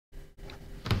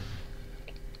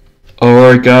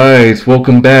Alright guys,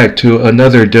 welcome back to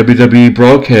another WWE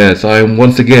broadcast. I am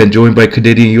once again joined by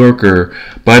Canadian Yorker.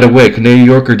 By the way, Canadian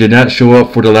Yorker did not show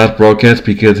up for the last broadcast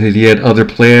because he had other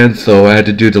plans, so I had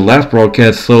to do the last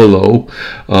broadcast solo.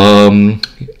 I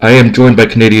am joined by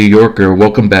Canadian Yorker.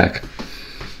 Welcome back.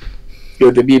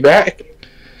 Good to be back.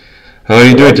 How are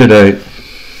you doing today?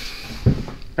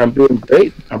 I'm doing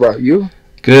great. How about you?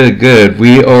 Good.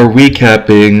 We are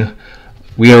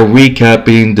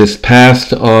recapping this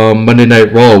past Monday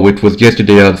Night Raw, which was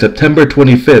yesterday on September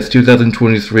 25th,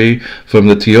 2023, from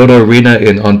the Toyota Arena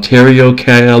in Ontario,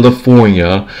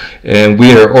 California. And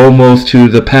we are almost to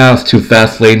the path to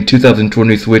Fastlane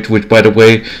 2023, which, by the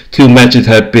way, 2 matches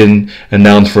have been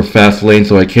announced for Fastlane,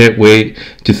 so I can't wait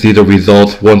to see the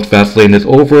results once Fastlane is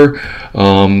over.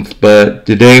 But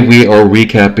today we are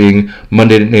recapping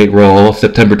Monday Night Raw,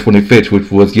 September 25th, which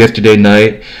was yesterday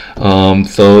night.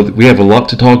 So we have a lot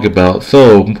to talk about.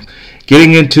 So,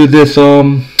 getting into this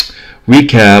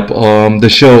recap, the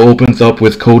show opens up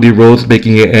with Cody Rhodes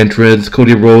making an entrance.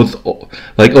 Cody Rhodes,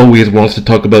 like always, wants to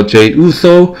talk about Jey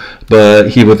Uso, but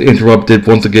he was interrupted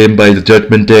once again by the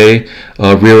Judgment Day.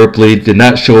 Rhea Ripley did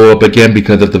not show up again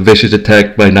because of the vicious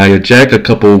attack by Nia Jax a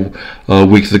couple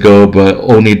weeks ago, but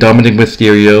only Dominic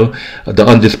Mysterio, the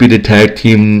Undisputed Tag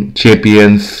Team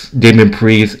Champions, Damien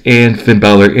Priest, and Finn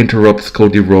Balor interrupts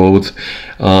Cody Rhodes.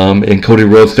 And Cody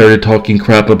Rhodes started talking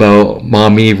crap about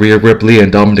Mommy, Rhea Ripley, and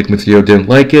Dominic Mysterio didn't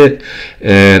like it.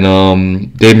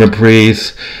 And Damien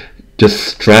Priest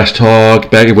just trash talk.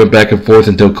 It went back and forth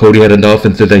until Cody had enough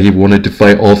and said that he wanted to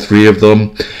fight all 3 of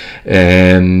them.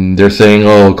 And they're saying,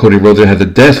 oh, Cody Rhodes has a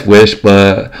death wish,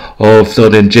 but all of a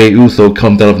sudden Jey Uso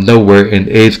comes out of nowhere and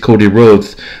aids Cody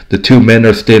Rhodes. The 2 men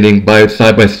are standing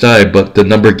side by side, but the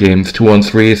number games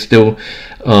 2-on-3 is still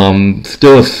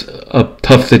a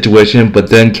tough situation. But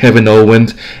then Kevin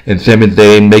Owens and Sami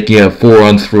Zayn making it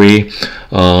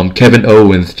 4-on-3. Kevin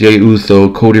Owens, Jey Uso,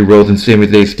 Cody Rhodes, and Sami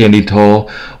Zayn standing tall,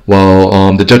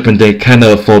 while the Judgment Day kind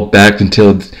of fall back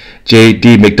until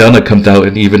J.D. McDonagh comes out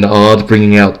and even the odds,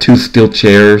 bringing out 2 steel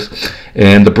chairs.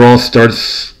 And the brawl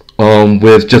starts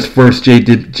with just first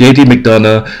J.D.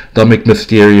 McDonagh, Dominic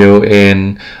Mysterio,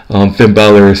 and Finn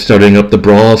Balor starting up the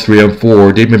brawl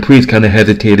 3-on-4. Damien Priest kind of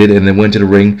hesitated and then went to the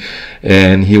ring,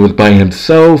 and he was by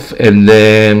himself. And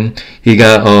then he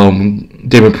got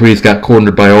Damien Priest got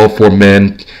cornered by all 4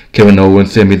 men: Kevin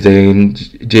Owens, Sami Zayn,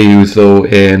 Jey Uso,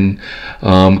 and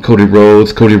Cody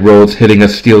Rhodes. Cody Rhodes hitting a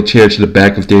steel chair to the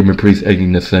back of Damien Priest,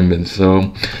 egging the Simmons.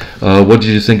 So, what did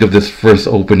you think of this first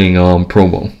opening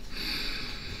promo?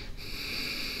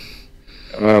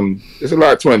 There's a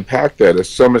lot to unpack there. There's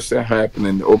so much that happened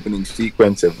in the opening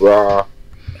sequence of Raw.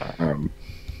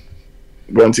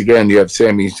 Once again, you have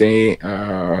Sami Zayn.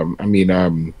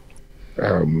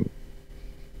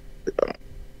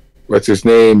 What's his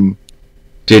name?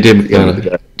 J.D.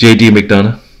 McDonagh.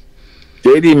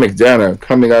 J.D. McDonagh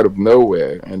coming out of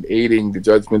nowhere and aiding the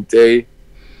Judgment Day.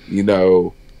 You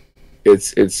know,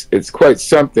 it's quite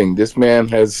something. This man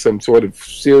has some sort of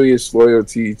serious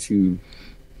loyalty to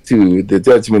the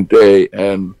Judgment Day,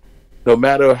 and no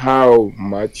matter how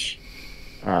much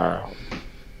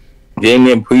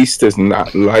Damien Priest does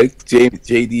not like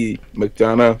J.D.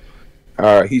 McDonagh,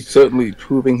 he's certainly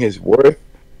proving his worth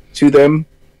to them,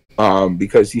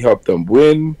 because he helped them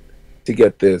win, to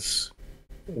get this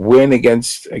win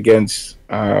against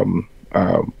Sami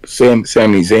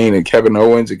Zayn and Kevin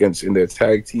Owens in their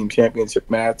tag team championship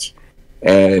match.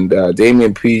 And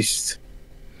Damien Priest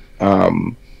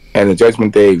and the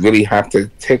Judgment Day really have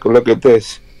to take a look at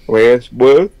this. Where's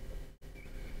worth?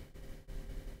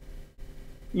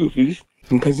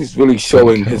 Because he's really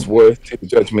showing his worth to the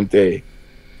Judgment Day.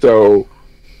 So,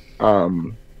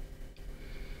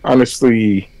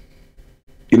 honestly,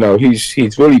 you know,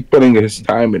 he's really putting his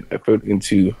time and effort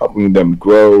into helping them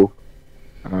grow.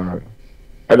 I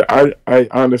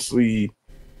honestly,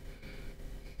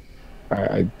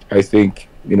 I think,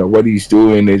 you know, what he's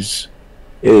doing is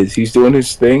he's doing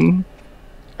his thing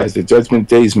as the Judgment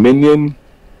Day's minion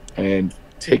and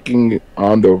taking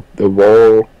on the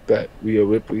role that Rhea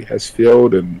Ripley has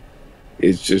filled, and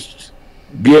is just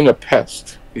being a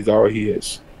pest is all he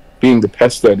is, being the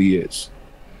pest that he is.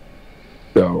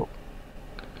 So,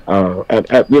 you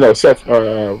know, Seth,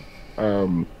 so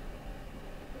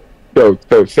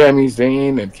Sami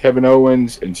Zayn and Kevin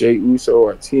Owens and Jey Uso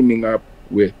are teaming up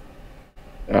with,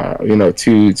 you know,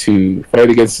 to fight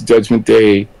against the Judgment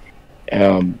Day.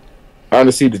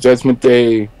 Honestly, the Judgment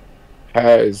Day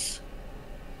has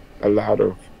a lot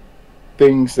of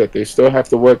things that they still have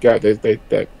to work out. They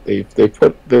put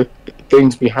the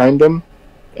things behind them,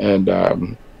 and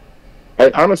I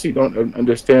honestly don't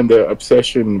understand their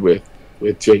obsession with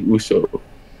with Jey Uso.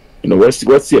 You know, what's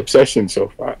the obsession so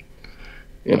far?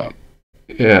 You know.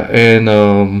 Yeah,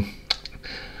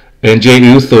 and Jey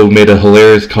Uso made a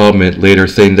hilarious comment later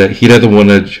saying that he didn't want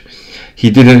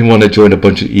to join a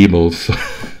bunch of emos,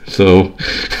 so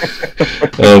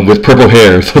with purple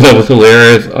hair. So that was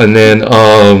hilarious. And then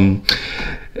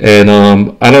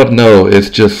I don't know. It's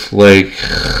just like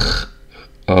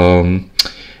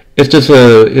it's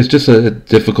just a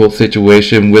difficult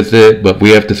situation with it. But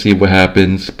we have to see what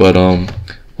happens. But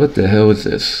what the hell is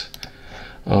this?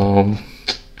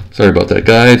 Sorry about that,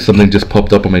 guys. Something just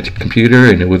popped up on my computer,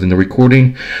 and it was in the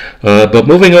recording. But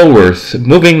moving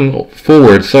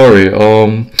forward. Sorry.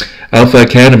 Alpha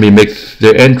Academy makes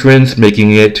their entrance,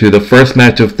 making it to the first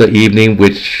match of the evening,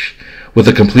 which was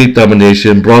a complete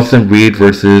domination. Bronson Reed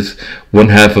versus one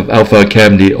half of Alpha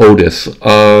Academy, Otis.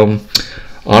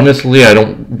 Honestly, I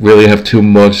don't really have too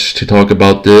much to talk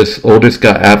about this. Otis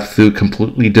got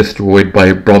completely destroyed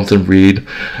by Bronson Reed.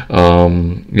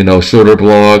 Shoulder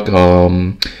block,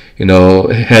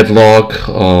 headlock.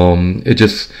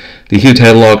 The huge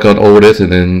headlock on Otis,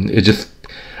 and then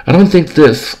I don't think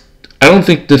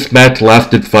this match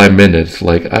lasted 5 minutes.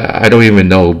 Like, I don't even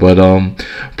know, but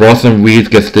Bronson Reed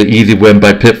gets the easy win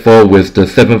by pinfall with the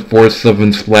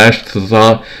 747 splash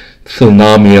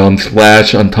tsunami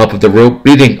splash on top of the rope,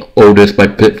 beating Otis by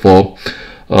pinfall.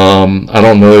 I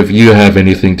don't know if you have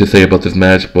anything to say about this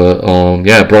match, but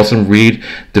Bronson Reed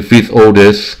defeats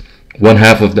Otis, one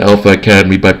half of the Alpha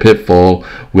Academy, by pinfall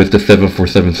with the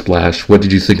 747 splash. What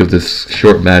did you think of this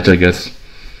short match, I guess?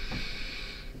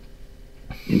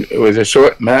 It was a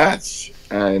short match,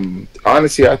 and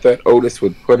honestly, I thought Otis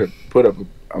would put up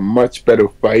a much better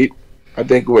fight. I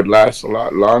think it would last a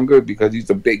lot longer because he's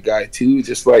a big guy too,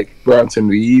 just like Bronson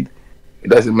Reed. It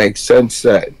doesn't make sense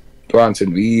that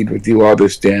Bronson Reed would do all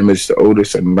this damage to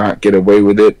Otis and not get away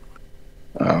with it.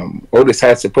 Otis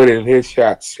has to put in his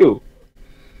shots too.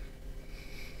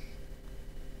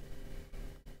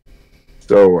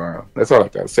 So that's all I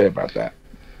got to say about that.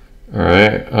 All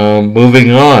right,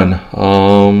 moving on.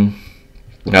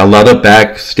 A lot of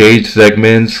backstage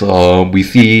segments. We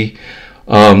see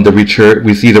the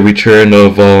return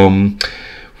of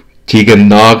Tegan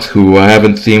Nox, who I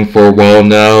haven't seen for a while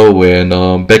now,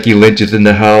 and Becky Lynch is in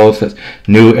the house,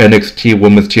 new NXT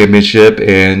Women's Championship,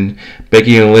 and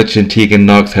Becky Lynch and Tegan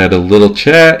Nox had a little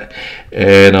chat,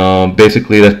 and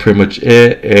basically that's pretty much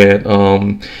it,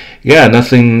 and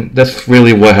nothing, that's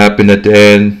really what happened at the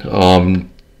end.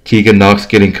 Tegan Nox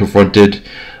getting confronted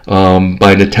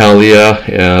by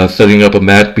Natalya, setting up a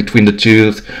match between the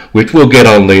two, which we'll get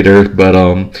on later. But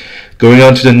going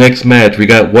on to the next match, we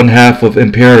got one half of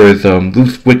Imperialism,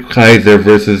 Ludwig Kaiser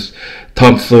versus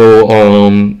Tommaso.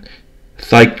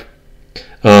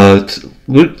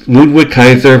 Ludwig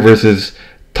Kaiser versus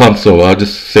Tommaso. I'll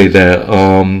just say that.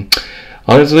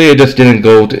 Honestly, it just didn't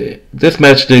go. This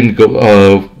match didn't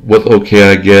go. Was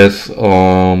okay, I guess.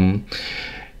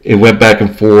 It went back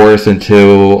and forth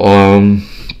until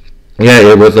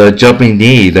it was a jumping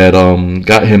knee that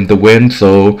got him the win.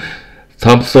 So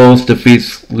Tommaso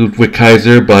defeats Ludwig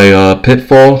Kaiser by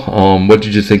pinfall. What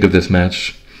did you think of this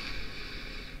match?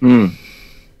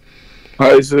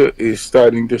 Kaiser is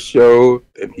starting to show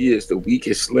that he is the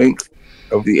weakest link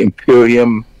of the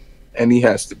Imperium, and he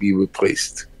has to be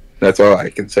replaced. That's all I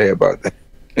can say about that.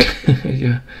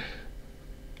 Yeah.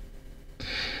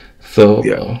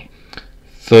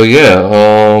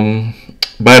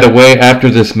 By the way, after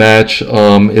this match,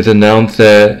 it's announced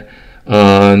that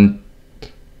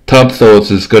Tommaso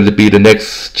is going to be the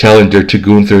next challenger to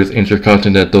Gunther's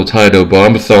Intercontinental title, but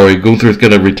I'm sorry, Gunther's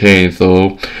going to retain,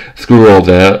 so screw all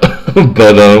that.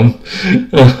 But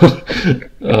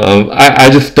I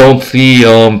just don't see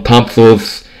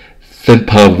Tommaso's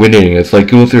Ciampa winning. It's like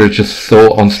Gunther is just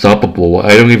so unstoppable.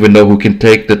 I don't even know who can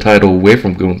take the title away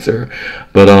from Gunther.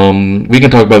 But we can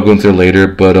talk about Gunther later.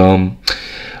 But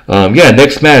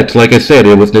next match, like I said,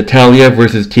 it was Natalya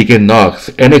versus Tegan Nox,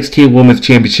 NXT Women's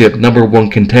Championship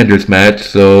 #1 contenders match.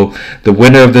 So the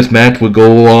winner of this match would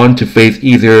go on to face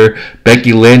either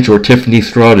Becky Lynch or Tiffany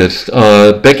Stratton.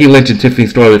 Becky Lynch and Tiffany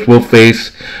Stratton will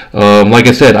face. Like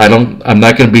I said, I'm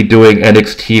not going to be doing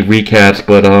NXT recaps,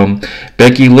 but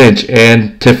Becky Lynch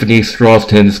and Tiffany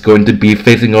Stratton is going to be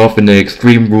facing off in the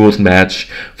Extreme Rules match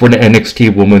for the NXT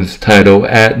Women's title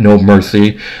at No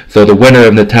Mercy. So the winner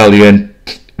of Natalya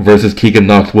versus Tegan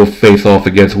Nox will face off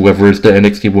against whoever is the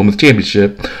NXT Women's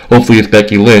Championship. Hopefully it's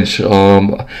Becky Lynch.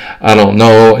 I don't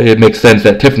know. It makes sense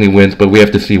that Tiffany wins, but we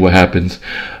have to see what happens.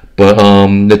 But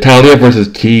Natalya versus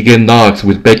Tegan Nox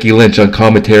with Becky Lynch on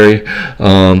commentary.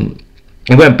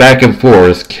 it went back and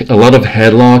forth. A lot of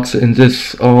headlocks in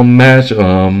this match.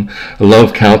 A lot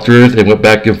of counters. It went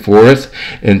back and forth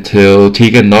until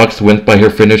Tegan Nox went by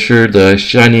her finisher, the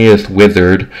shiniest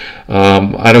wizard.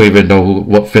 I don't even know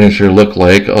what finisher looked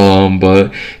like.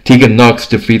 But Tegan Nox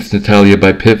defeats Natalya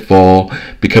by pinfall,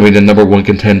 becoming the #1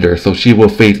 contender. So she will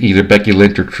face either Becky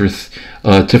Lynch or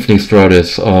Tiffany Stratton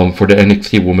for the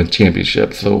NXT Women's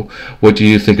Championship. So, what do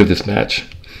you think of this match?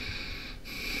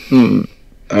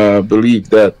 Believe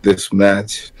that this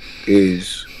match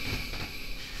is,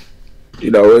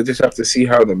 we'll just have to see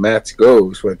how the match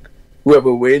goes. But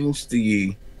whoever wins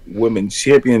the women's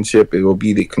championship, it will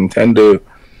be the contender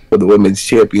for the women's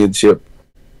championship.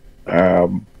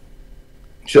 So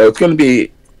that's gonna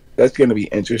be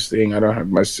interesting. I don't have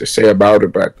much to say about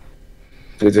it, but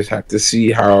we'll just have to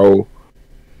see how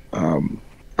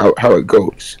it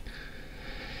goes.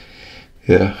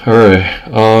 Yeah,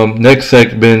 alright. Next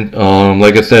segment,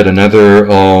 like I said, another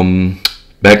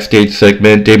backstage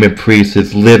segment. Damien Priest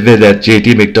is livid at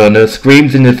JD McDonagh,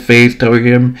 screams in his face, telling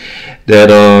him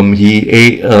that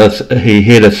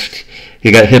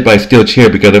he got hit by a steel chair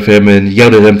because of him, and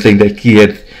yelled at him saying that he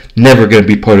had never going to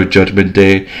be part of Judgment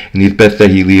Day, and he's best that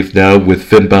he leaves now, with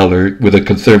Finn Balor with a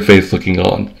concerned face looking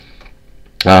on.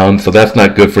 So that's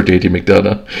not good for JD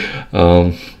McDonagh.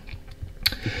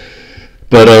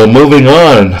 But moving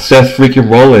on, Seth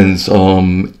freaking Rollins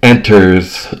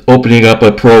enters, opening up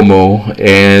a promo,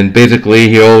 and basically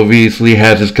he obviously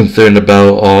has his concern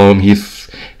about his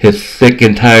sick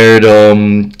and tired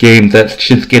games that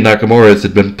Shinsuke Nakamura has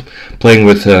been playing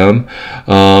with him.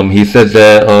 He said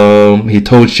that he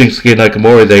told Shinsuke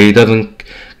Nakamura that he doesn't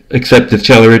accept this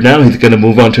challenger now. He's going to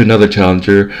move on to another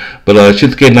challenger. But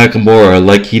Shinsuke Nakamura,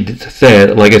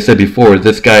 like I said before,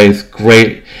 this guy is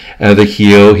great as a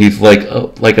heel. He's like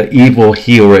an evil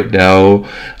heel right now,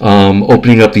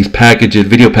 opening up these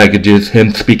video packages,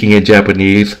 him speaking in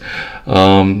Japanese,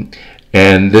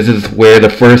 and this is where the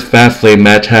first Fastlane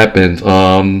match happens.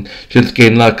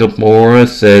 Shinsuke Nakamura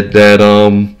said that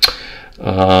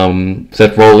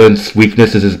Seth Rollins'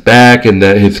 weakness is his back, and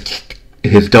that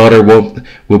his daughter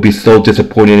will be so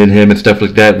disappointed in him and stuff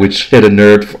like that, which hit a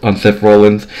nerve on Seth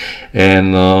Rollins.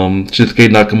 And Shinsuke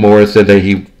Nakamura said that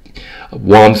he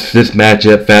wants this match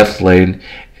at Fastlane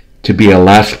to be a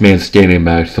last man standing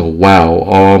match. So wow,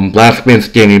 last man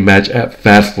standing match at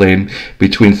Fastlane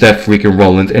between Seth freaking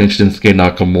Rollins and Shinsuke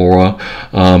Nakamura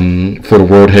for the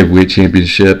World Heavyweight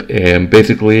Championship. And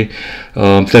basically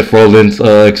Seth Rollins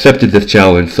accepted this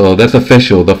challenge, so that's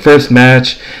official. The first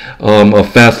match of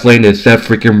Fastlane is Seth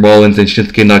freaking Rollins and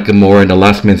Shinsuke Nakamura in the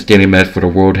last man standing match for the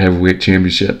World Heavyweight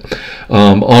Championship.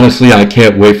 Honestly, I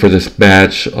can't wait for this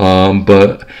match,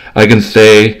 but I can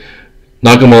say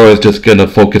Nakamura is just gonna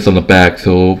focus on the back,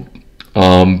 so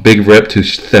big rip to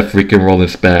Seth freaking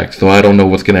Rollins' back. So I don't know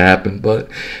what's gonna happen, but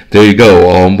there you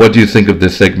go. What do you think of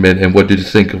this segment, and what did you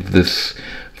think of this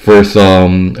first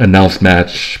announced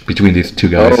match between these two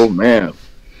guys? Oh man,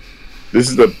 this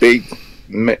is a big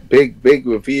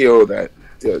reveal that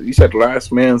you said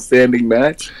last man standing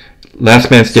match. Last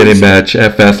man standing match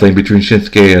at Fastlane between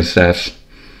Shinsuke and Seth.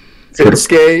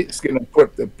 Shinsuke is going to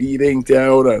put the beating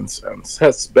down on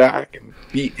Seth's back and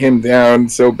beat him down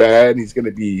so bad he's going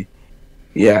to be,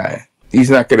 he's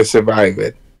not going to survive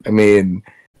it. I mean,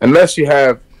 unless you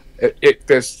have,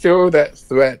 there's still that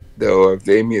threat though of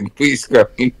Damien Priest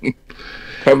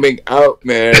coming out,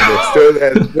 man. There's still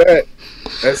that threat.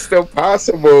 That's still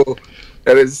possible.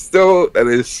 That is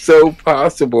so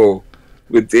possible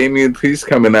with Damien Priest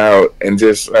coming out and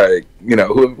just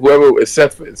whoever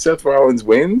Seth Rollins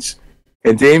wins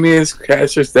and Damien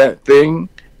catches that thing,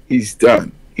 he's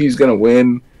done. He's gonna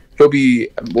win. He'll be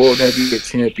World Heavyweight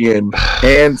Champion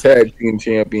and Tag Team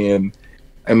Champion.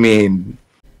 I mean,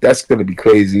 that's gonna be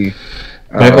crazy.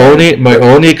 My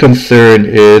only concern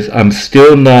is I'm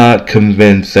still not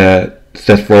convinced that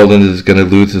Seth Rollins is gonna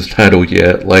lose his title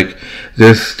yet. Like,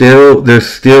 there's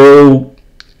still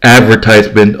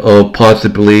advertisement of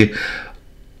possibly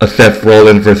a Seth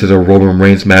Rollins versus a Roman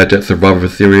Reigns match at Survivor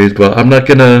Series, but I'm not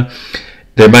gonna.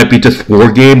 There might be just War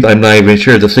Games. I'm not even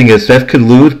sure. The thing is, Seth could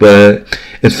lose, but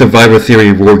it's Survivor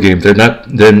Series War Games.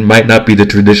 There might not be the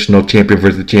traditional champion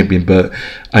versus champion, but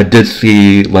I did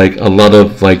see like a lot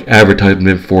of like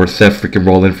advertisement for Seth freaking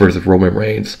Rollins versus Roman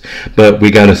Reigns. But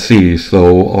we gotta see.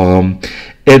 So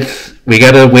we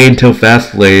gotta wait until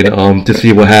Fastlane to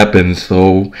see what happens.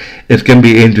 So it's gonna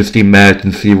be an interesting match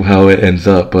and see how it ends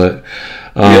up. But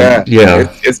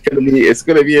it's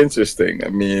gonna be interesting. I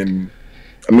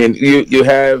mean, you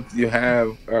have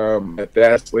at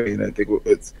Fastlane.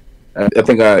 I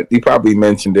think you probably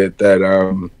mentioned it that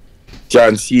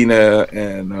John Cena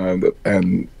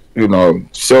and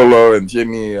Solo and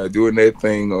Jimmy are doing their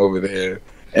thing over there,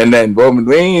 and then Roman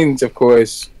Reigns, of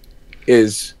course,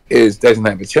 is doesn't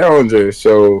have a challenger,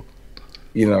 so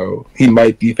he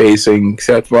might be facing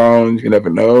Seth Rollins. You never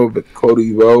know, but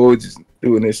Cody Rhodes is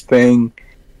doing his thing.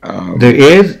 There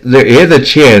is a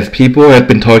chance. People have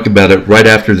been talking about it right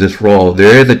after this Raw.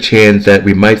 There is a chance that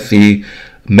we might see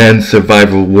men's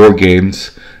Survivor War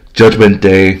Games, Judgment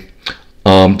Day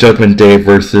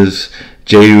versus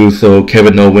Jey Uso,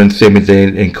 Kevin Owens, Sami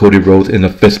Zayn, and Cody Rhodes in a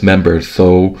fifth member.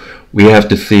 So we have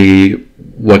to see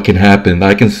what can happen.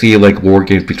 I can see like war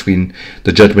games between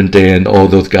the Judgment Day and all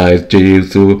those guys, Jey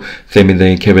Uso, Sami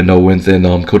Zayn, Kevin Owens,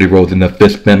 and Cody Rhodes, and the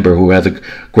fifth member who has a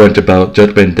grudge about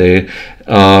Judgment Day.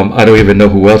 I don't even know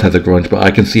who else has a grudge, but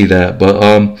I can see that. But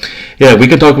yeah, we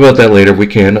can talk about that later. We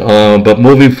can. But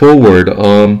moving forward,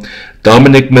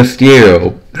 Dominic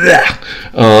Mysterio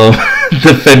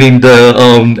defending the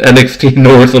NXT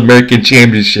North American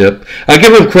Championship. I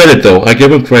give him credit though. But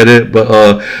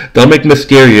Dominic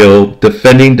Mysterio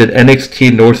defending the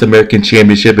NXT North American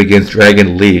Championship against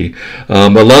Dragon Lee. A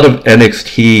lot of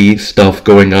NXT stuff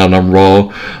going on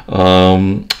Raw.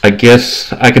 I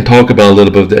guess I can talk about a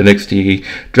little bit of the NXT.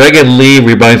 Dragon Lee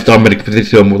reminds Dominic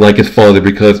Mysterio like his father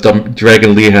because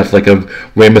Dragon Lee has like a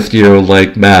Rey Mysterio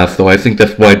like mask, so I think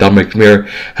that's why Dominic Mysterio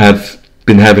has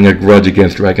been having a grudge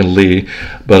against Dragon Lee.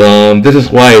 But this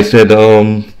is why I said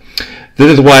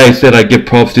I give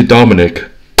props to Dominic.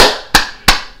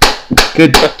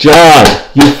 Good job.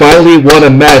 You finally won a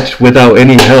match without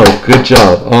any help. Good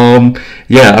job.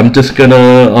 Yeah, I'm just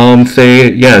gonna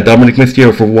say, yeah, Dominic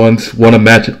Mysterio for once won a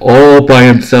match all by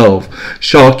himself.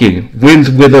 Shocking. Wins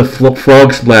with a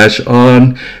frog splash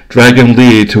on Dragon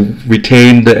Lee to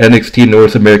retain the NXT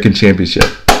North American Championship.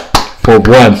 For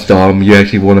once, Dom, you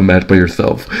actually won a match by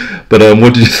yourself. But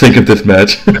what did you think of this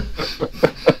match?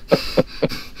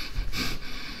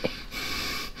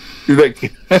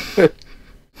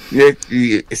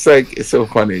 It's so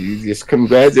funny. You just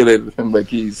congratulated him like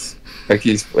he's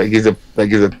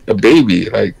a baby.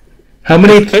 Like how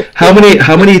many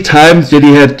times did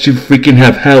he have to freaking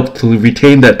have help to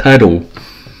retain that title?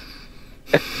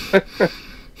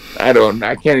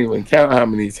 I can't even count how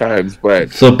many times, but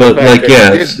like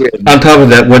yeah. On top of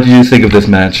that, what did you think of this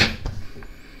match?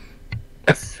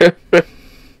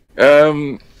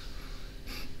 I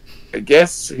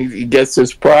guess he gets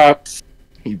his props.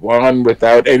 He won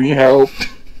without any help.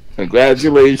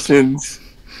 Congratulations,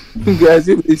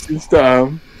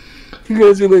 Tom.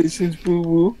 Congratulations, Boo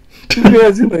Boo.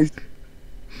 Congratulations.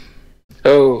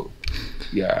 Oh,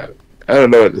 yeah. I don't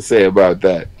know what to say about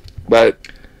that, but.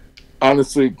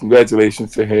 Honestly,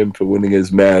 congratulations to him for winning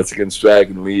his match against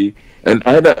Dragon Lee. And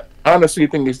I honestly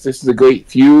think this is a great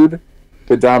feud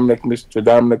for Dominic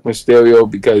Mysterio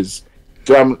because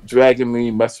Dragon Lee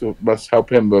must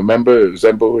help him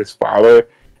resemble his father,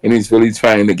 and he's really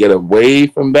trying to get away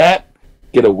from that,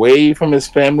 get away from his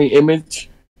family image,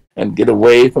 and get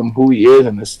away from who he is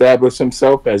and establish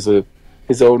himself as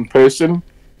his own person.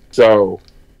 So,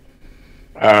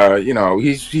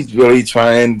 he's really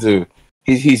trying to.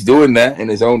 He's doing that in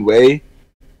his own way,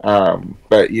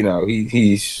 but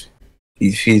it's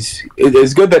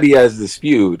good that he has this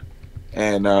feud,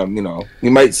 and we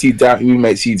might see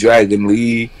Dragon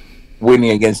Lee winning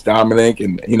against Dominic,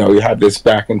 and you have this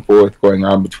back and forth going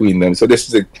on between them. So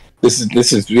this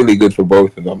is really good for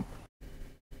both of them.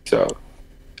 So,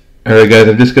 all right, guys,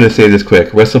 I'm just gonna say this quick: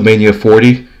 WrestleMania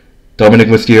 40, Dominic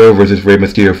Mysterio versus Rey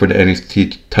Mysterio for the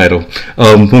NXT title.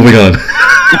 Moving on.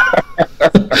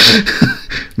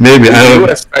 Maybe the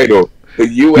US title. The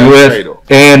US title.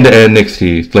 And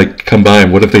NXT, like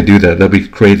combined. What if they do that? That'd be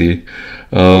crazy.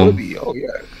 Yeah.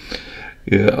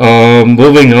 Yeah.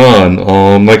 Moving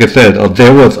on. Like I said,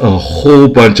 there was a whole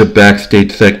bunch of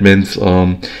backstage segments.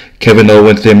 Kevin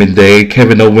Owens, Sami Zayn.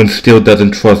 Kevin Owens still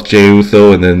doesn't trust Jey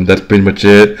Uso, and then that's pretty much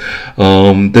it.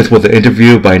 This was an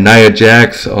interview by Nia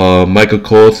Jax. Michael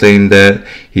Cole saying that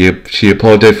she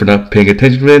apologized for not paying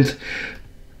attention.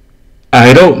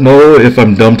 I don't know if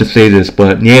I'm dumb to say this,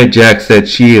 but Nia Jax said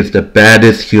she is the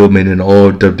baddest human in all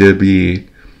of WWE.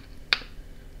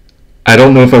 I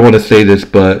don't know if I want to say this,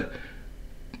 but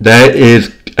that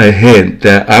is a hint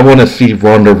that I want to see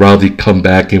Ronda Rousey come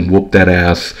back and whoop that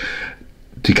ass.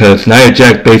 Because Nia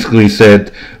Jax basically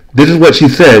said, this is what she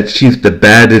said, she's the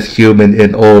baddest human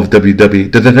in all of WWE.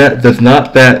 Does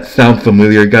not that sound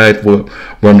familiar, guys?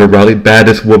 Ronda Rousey,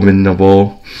 baddest woman of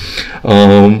all.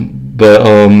 But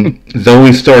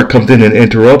Zoe Stark comes in and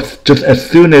interrupts. Just as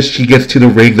soon as she gets to the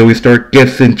ring, Zoe Stark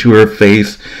gets into her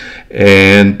face,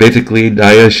 and basically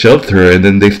Nia shoves her, and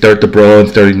then they start the brawl and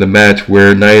starting the match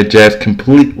where Nia Jax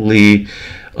completely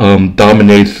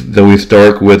dominates Zoe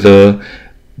Stark with a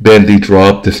Benzie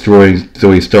drop, destroying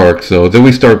Zoe Stark. So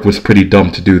Zoe Stark was pretty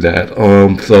dumb to do that.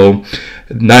 So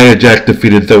Nia Jax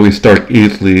defeated Zoe Stark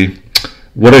easily.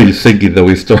 What are you thinking,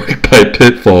 Zoe Stark, by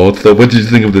pinfall? So what did you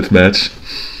think of this match?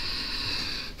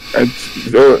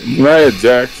 Nia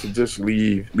Jax should just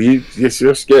leave.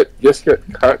 Just get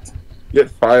cut, get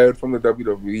fired from the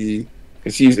WWE,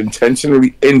 because she's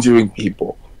intentionally injuring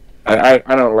people. I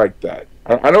don't like that.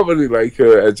 I don't really like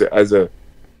her as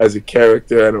a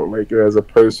character. I don't like her as a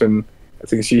person. I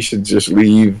think she should just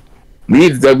leave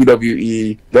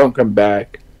WWE. Don't come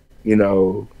back.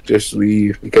 Just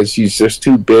leave, because she's just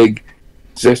too big.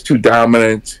 It's just too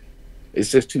dominant.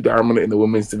 It's just too dominant in the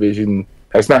women's division.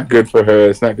 That's not good for her.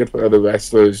 It's not good for other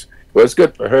wrestlers. Well, it's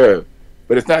good for her,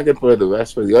 but it's not good for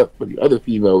the other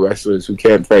female wrestlers who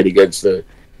can't fight against her.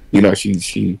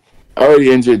 She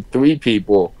already injured 3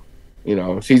 people.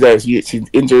 She's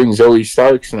injuring Zoe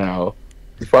Starks now.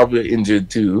 She's probably injured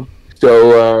too.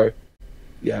 So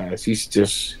she should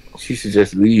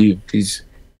just leave.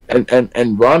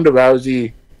 And Ronda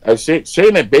Rousey,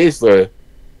 Shayna Baszler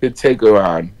could take her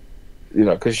on,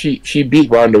 because she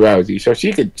beat Ronda Rousey, so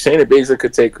Shayna Baszler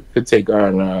could take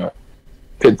on,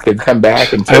 could come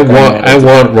back and. I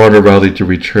want Ronda Rousey to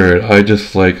return. I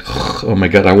just oh my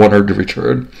god, I want her to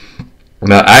return.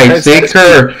 Now I think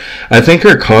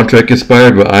her contract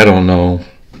expired, but I don't know.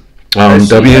 Has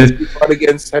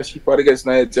she fought against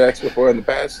Nia Jax before in the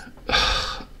past?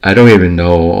 I don't even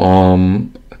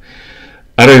know.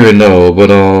 But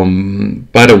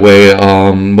by the way,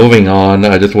 moving on,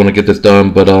 I just want to get this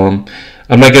done, but I'm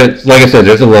not gonna, like I said,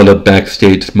 there's a lot of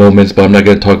backstage moments, but I'm not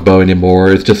gonna talk about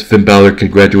anymore. It's just Finn Balor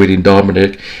congratulating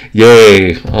Dominic.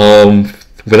 Yay!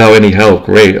 Without any help,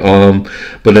 great.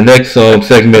 But the next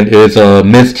segment is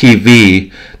Miz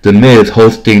TV. The Miz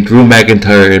hosting Drew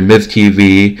McIntyre and Miz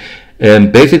TV,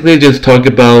 and basically just talk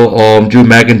about Drew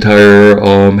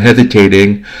McIntyre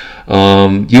hesitating.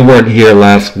 You weren't here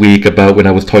last week about when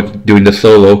I was doing the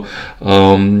solo.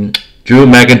 Drew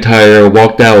McIntyre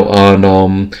walked out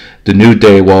on the New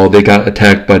Day while they got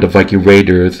attacked by the Viking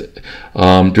Raiders.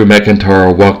 Drew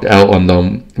McIntyre walked out on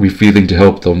them, refusing to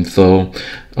help them. So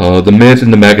the Miz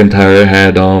and the McIntyre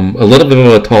had a little bit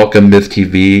of a talk on Miz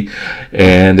TV,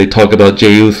 and they talk about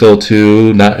Jey Uso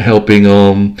too, not helping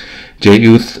Jey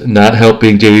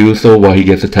Uso while he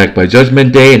gets attacked by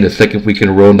Judgment Day, and the second week in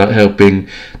a row not helping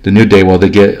the New Day while they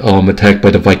get attacked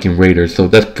by the Viking Raiders. So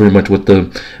that's pretty much what the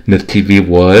Miz TV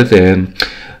was, and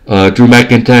Drew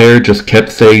McIntyre just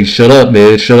kept saying, shut up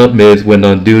Miz, when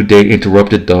New Day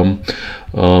interrupted them.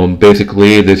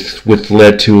 Basically, which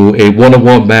led to a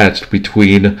one-on-one match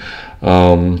between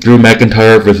Drew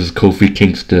McIntyre versus Kofi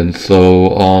Kingston.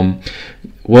 So,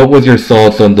 what was your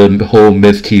thoughts on the whole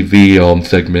Miz TV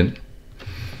segment?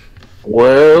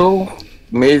 Well,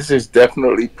 Miz is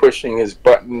definitely pushing his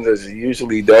buttons as he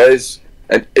usually does.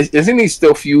 And isn't he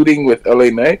still feuding with LA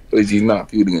Knight, or is he not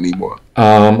feuding anymore?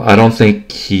 I don't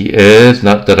think he is.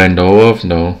 Not that I know of.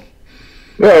 No.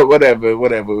 Well, whatever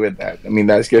with that. I mean,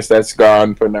 I guess that's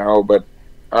gone for now. But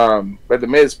the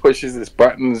Miz pushes his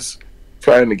buttons,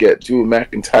 trying to get Drew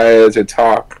McIntyre to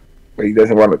talk, but he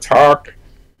doesn't want to talk.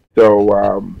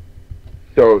 So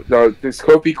this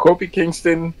Kofi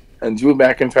Kingston and Drew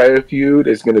McIntyre feud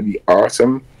is going to be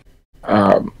awesome,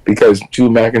 because Drew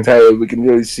McIntyre,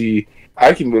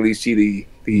 I can really see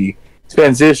the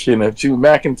transition of Drew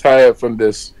McIntyre from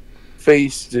this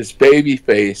baby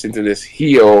face into this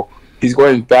heel. He's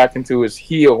going back into his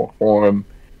heel form,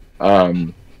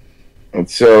 and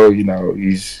so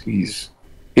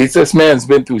this man's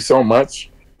been through so much,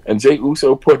 and Jey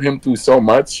Uso put him through so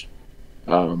much.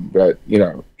 But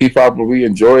he probably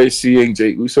enjoys seeing Jey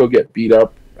Uso get beat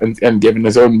up and given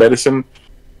his own medicine,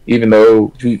 even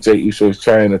though Jey Uso is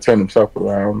trying to turn himself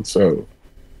around. So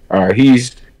Drew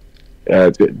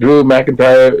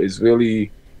McIntyre is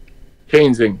really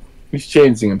changing. He's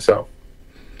changing himself.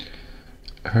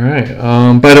 All right.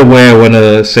 By the way, I want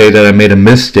to say that I made a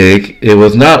mistake. It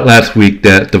was not last week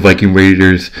that the Viking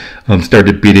Raiders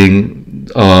started beating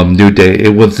New Day.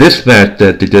 It was this match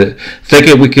that they did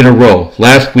second week in a row.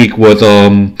 Last week was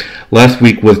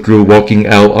Drew walking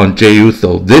out on Jey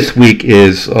Uso. This week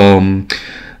is Drew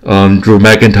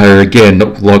McIntyre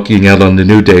again walking out on the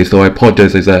New Day. So I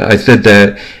apologize for that. I said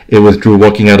that it was Drew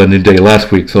walking out on New Day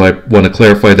last week, so I want to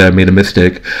clarify that I made a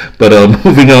mistake. But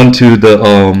moving on to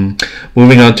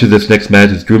this next match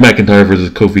is Drew McIntyre versus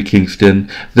Kofi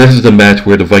Kingston. This is the match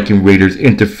where the Viking Raiders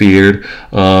interfered,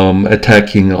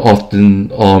 attacking Austin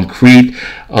Creed.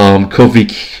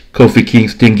 Kofi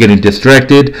Kingston getting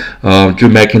distracted. Drew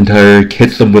McIntyre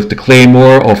hits him with the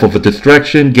Claymore off of a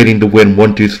distraction, getting the win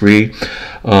 1-2-3.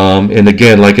 And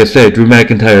again, like I said, Drew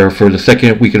McIntyre for the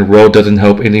second week in a row doesn't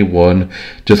help anyone.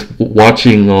 Just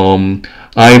watching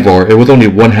Ivar, it was only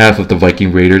one half of the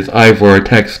Viking Raiders. Ivar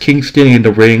attacks Kingston in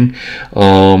the ring,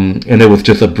 and it was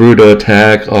just a brutal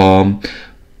attack.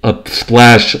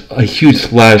 A huge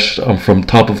splash from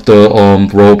top of the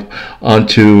rope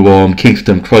onto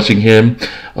Kingston, crushing him.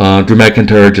 Drew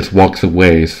McIntyre just walks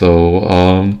away.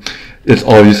 So it's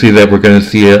obviously that we're going to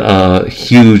see a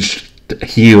huge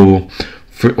heel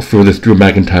for this Drew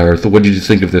McIntyre. So what did you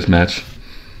think of this match?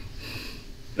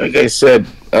 Like I said,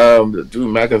 Drew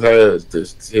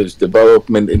McIntyre, his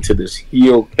development into this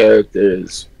heel character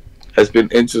has been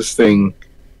interesting.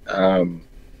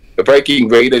 The Viking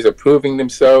Raiders are proving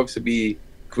themselves to be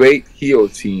great heel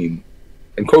team,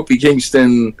 and Kofi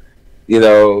Kingston,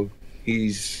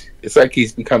 it's like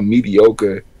he's become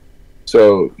mediocre.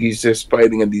 So he's just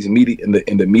fighting in these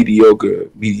mediocre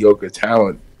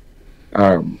talent,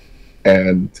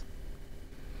 and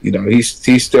he's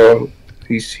still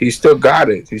got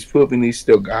it. He's proving he's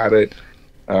still got it.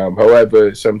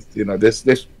 However,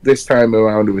 this time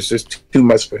around it was just too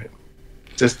much for him.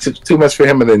 Just too much for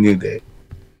him in the New Day.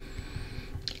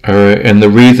 All right, and the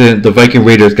reason the Viking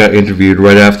Raiders got interviewed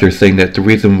right after saying that the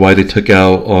reason why they took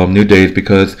out New Day is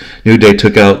because New Day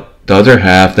took out the other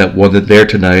half that wasn't there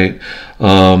tonight.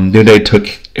 New Day took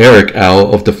Eric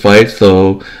out of the fight,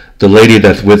 so the lady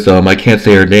that's with them, I can't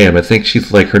say her name. I think she's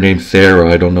her name's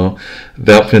Sarah. I don't know.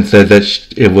 Valpin said that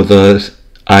it was a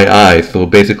II. So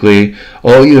basically,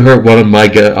 you hurt one of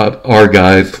our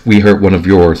guys, we hurt one of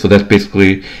yours. So that's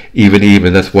basically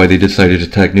even. That's why they decided to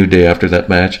attack New Day after that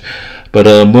match. But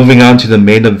moving on to the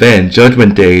main event,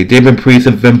 Judgment Day, Damien Priest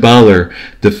and Finn Balor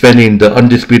defending the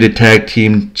Undisputed Tag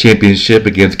Team Championship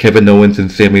against Kevin Owens and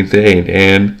Sami Zayn.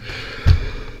 And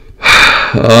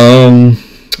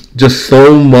just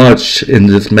so much in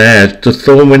this match, just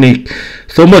so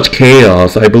much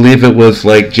chaos. I believe it was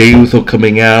Jey Uso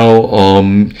coming out,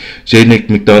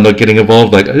 McDonagh getting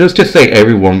involved. Let's just say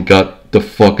everyone got the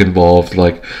fuck involved.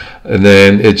 And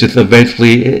then it just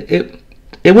eventually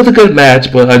it was a good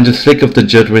match, but I'm just sick of the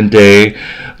Judgment Day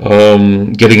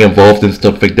getting involved and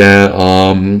stuff like that.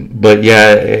 But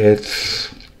yeah, it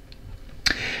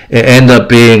ended up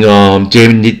being J.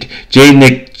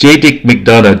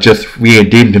 McDonagh just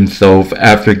redeemed himself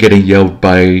after getting yelled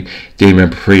by Damien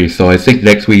Priest. So I think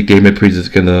next week Damien Priest is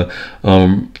gonna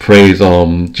praise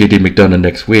J.D. McDonagh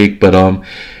next week. But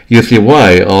you'll see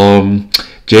why.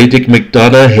 J.D.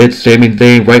 McDonagh hit Sami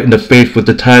Zayn right in the face with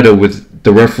the title with.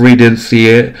 The referee didn't see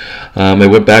it. It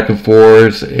went back and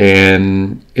forth,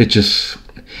 and it just...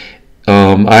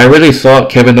 I already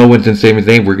thought Kevin Owens and Sami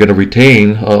Zayn were going to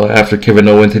retain after Kevin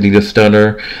Owens hitting the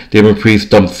stunner. Damien Priest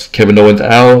dumps Kevin Owens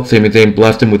out. Sami Zayn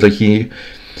blasts him with a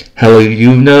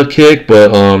Hallelujah kick,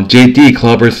 but JD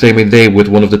clobbers Sami Zayn with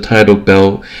one of the title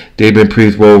belt. Damien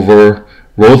Priest rolls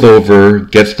over,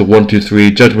 gets the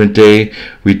 1-2-3. Judgment Day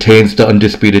retains the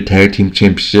Undisputed Tag Team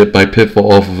Championship by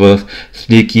pinfall off of a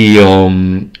sneaky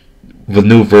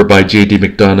maneuver by J.D.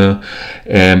 McDonagh.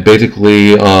 And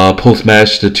basically,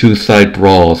 post-match, the two-side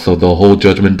brawl. So the whole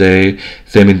Judgment Day,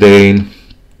 Sami Zayn,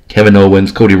 Kevin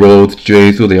Owens, Cody Rhodes, Jey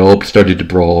Uso, they all started to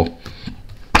brawl.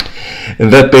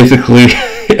 And that basically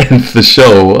ends the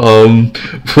show.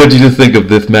 What did you think of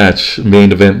this match,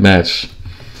 main event match?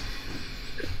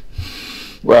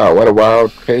 Wow, what a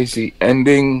wild, crazy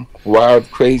ending, wild,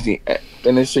 crazy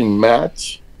finishing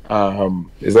match.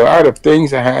 There's a lot of things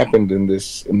that happened in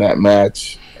that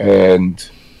match, and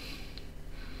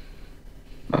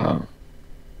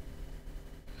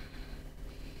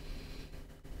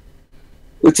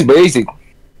it's amazing.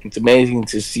 It's amazing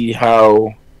to see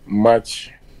how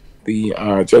much the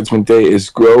Judgment Day is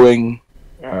growing.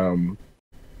 Sami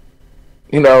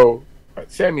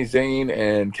Zayn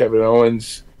and Kevin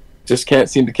Owens just can't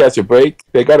seem to catch a break.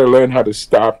 They got to learn how to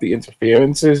stop the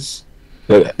interferences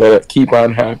that keep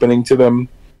on happening to them,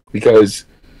 because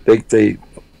they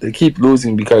keep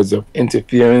losing because of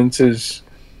interferences.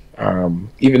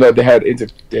 Even though they had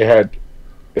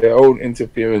their own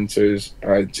interferences,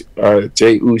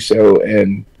 Jey Uso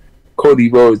and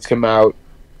Cody Rhodes come out.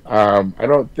 I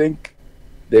don't think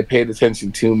they paid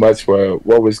attention too much for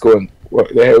what was going.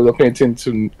 They were paying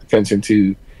attention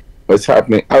to what's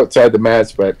happening outside the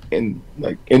match, but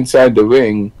inside the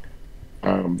ring,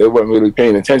 they weren't really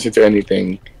paying attention to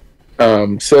anything.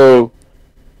 So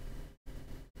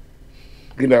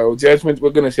Judgment.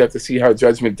 We're gonna have to see how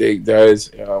Judgment Day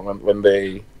does when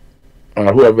they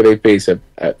whoever they face at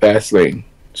Fastlane.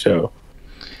 So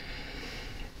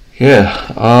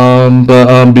Yeah.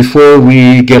 But before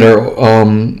we get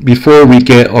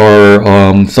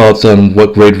our thoughts on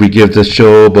what grade we give this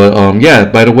show, but yeah.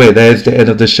 By the way, that is the end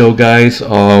of the show, guys.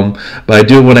 But I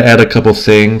do want to add a couple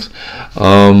things.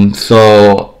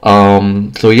 So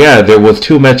yeah, there was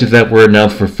two matches that were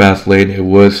announced for Fastlane. It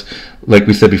was, like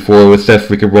we said before, with Seth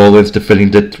freaking Rollins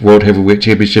defending the World Heavyweight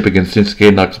Championship against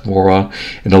Shinsuke Nakamura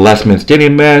in the last man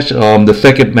standing match. The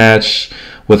second match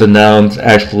was announced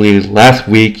actually last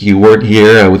week. You weren't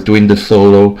here. I was doing this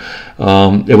solo.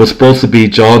 It was supposed to be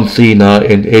John Cena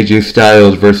and AJ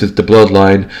Styles versus the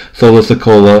Bloodline, Solo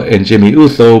Sikoa and Jimmy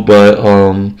Uso. But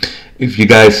if you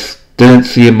guys didn't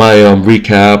see my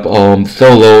recap,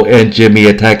 Solo and Jimmy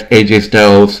attacked AJ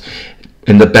Styles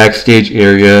in the backstage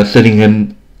area, sending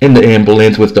him in the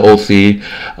ambulance with the OC,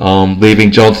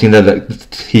 leaving John Cena.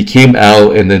 That he came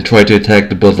out and then tried to attack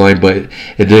the Bloodline, but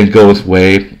it didn't go his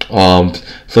way.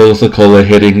 Solo Sikoa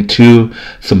hitting two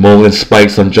Samoan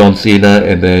spikes on John Cena,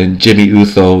 and then Jimmy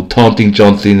Uso taunting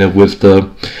John Cena with the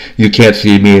 "You can't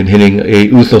see me" and hitting a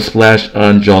Uso splash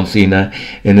on John Cena.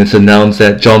 And it's announced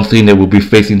that John Cena will be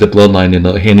facing the Bloodline in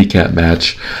a handicap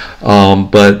match.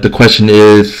 But the question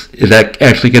is that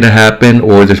actually going to happen,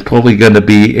 or there's probably going to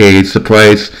be a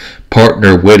surprise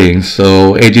partner winning?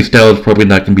 So AJ Styles is probably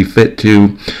not going to be fit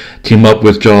to team up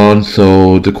with John.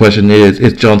 So the question is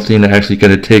John Cena actually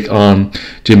going to take on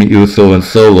Jimmy Uso and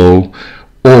Solo,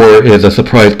 or is a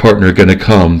surprise partner going to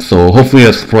come? So hopefully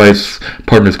a surprise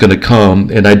partner is going to come.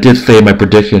 And I did say my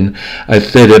prediction. I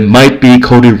said it might be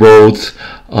Cody Rhodes.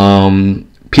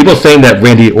 People saying that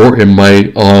Randy Orton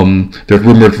might, there's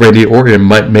rumors Randy Orton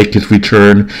might make his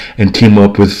return and team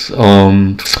up with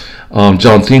John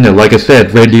Cena. Like I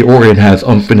said, Randy Orton has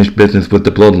unfinished business with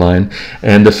the Bloodline.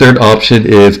 And the third option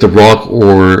is The Rock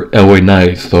or LA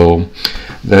Knight. So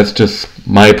that's just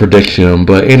my prediction.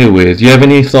 But anyways, do you have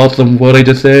any thoughts on what I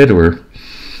just said, or?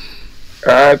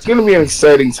 It's going to be an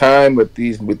exciting time with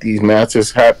these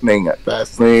matches happening at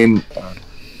Fastlane.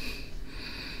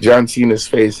 John Cena's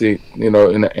facing, in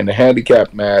a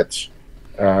handicap match.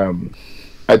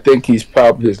 I think his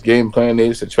game plan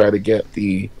is to try to get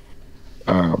the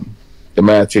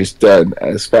matches done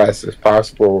as fast as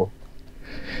possible.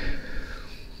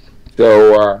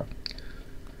 So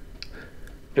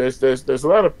there's a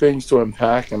lot of things to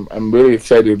unpack. I'm really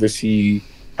excited to see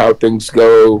how things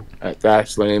go at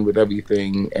Fastlane with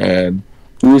everything, and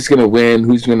who's gonna win,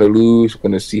 who's gonna lose. We're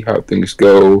gonna see how things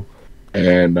go,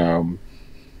 and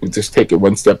we'll just take it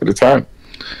one step at a time.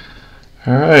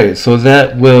 All right, so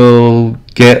that will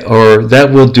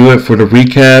do it for the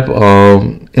recap.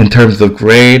 In terms of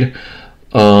grade,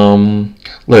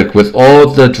 look, with all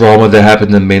the drama that happened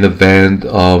in the main event,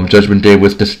 Judgment Day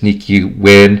was the sneaky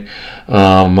win.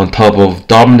 On top of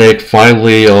Dominic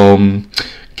finally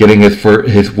getting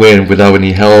his win without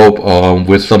any help,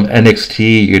 with some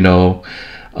NXT,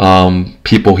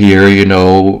 people here,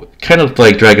 kind of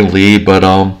like Dragon Lee, but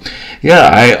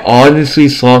yeah, I honestly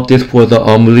thought this was an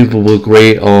unbelievable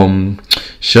great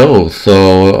show.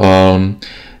 So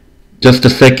just the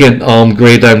second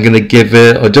grade I'm gonna give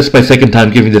it, or just my second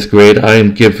time giving this grade, I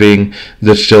am giving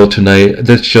this show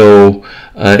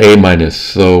A minus.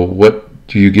 So what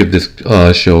do you give this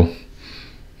show?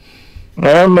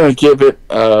 I'm gonna give it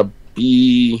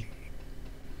B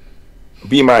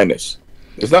minus.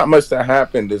 There's not much that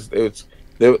happened. There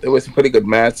was some pretty good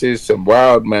matches, some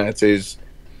wild matches.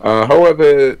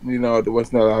 However, there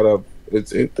wasn't a lot of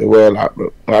there were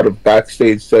a lot of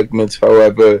backstage segments.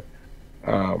 However,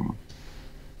 I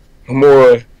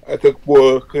think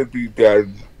more could be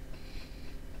done.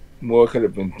 More could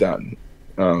have been done,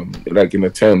 like in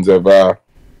the terms of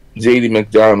JD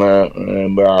McDonagh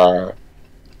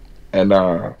and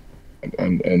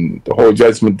the whole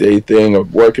Judgment Day thing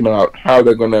of working out how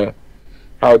they're going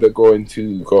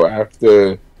to go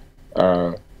after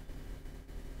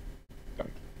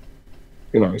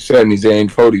Sami Zayn,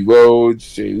 Cody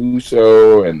Rhodes, Jey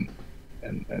Uso, and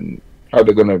how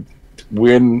they're gonna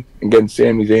win against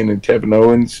Sami Zayn and Kevin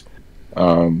Owens.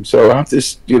 So I'll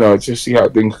just see how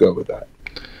things go with that.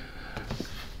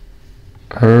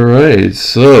 Alright,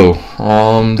 so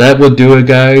that will do it,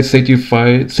 guys. Thank you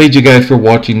guys for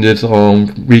watching this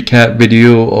recap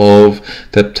video of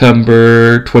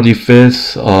September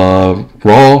 25th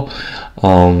Raw.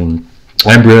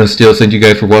 I'm Brian Steele. Thank you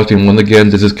guys for watching. Once again,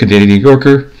 this is Canadian New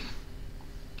Yorker.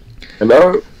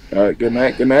 Hello. Good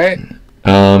night.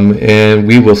 And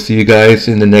we will see you guys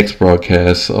in the next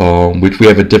broadcast, which we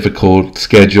have a difficult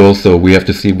schedule, so we have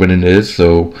to see when it is.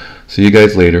 So see you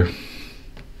guys later.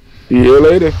 See you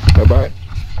later. Bye-bye.